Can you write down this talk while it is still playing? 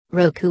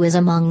Roku is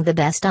among the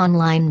best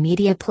online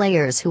media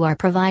players who are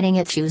providing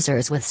its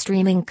users with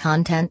streaming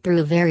content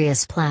through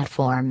various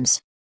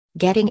platforms.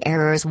 Getting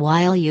errors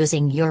while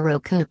using your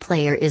Roku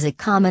player is a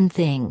common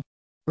thing.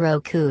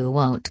 Roku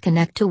won't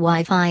connect to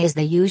Wi-Fi is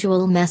the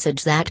usual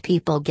message that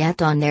people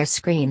get on their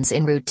screens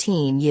in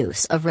routine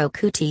use of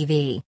Roku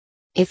TV.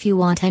 If you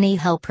want any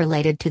help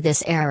related to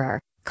this error,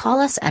 call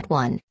us at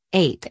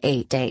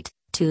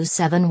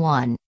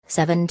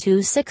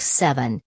 1-888-271-7267.